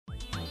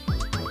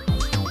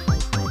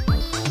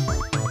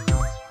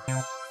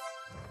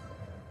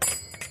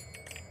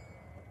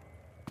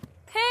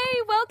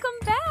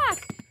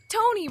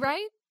me,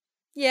 right?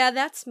 Yeah,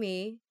 that's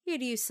me.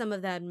 You'd use some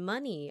of that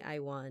money I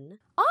won.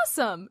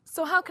 Awesome!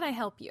 So how can I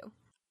help you?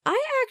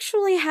 I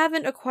actually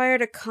haven't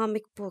acquired a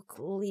comic book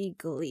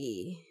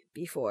legally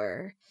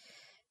before.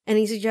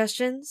 Any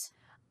suggestions?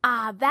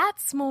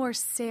 That's more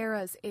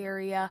Sarah's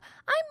area.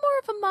 I'm more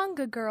of a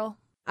manga girl.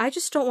 I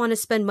just don't want to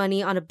spend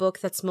money on a book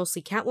that's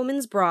mostly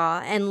Catwoman's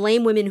bra and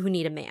lame women who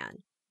need a man.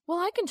 Well,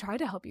 I can try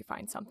to help you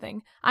find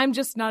something. I'm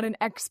just not an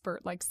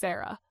expert like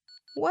Sarah.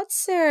 What's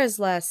Sarah's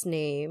last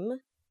name?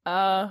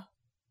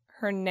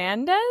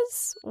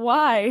 Hernandez?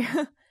 Why?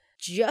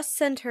 Just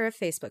sent her a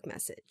Facebook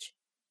message.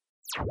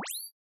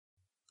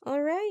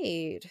 All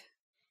right.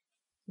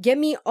 Get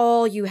Me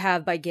All You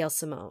Have by Gail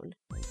Simone.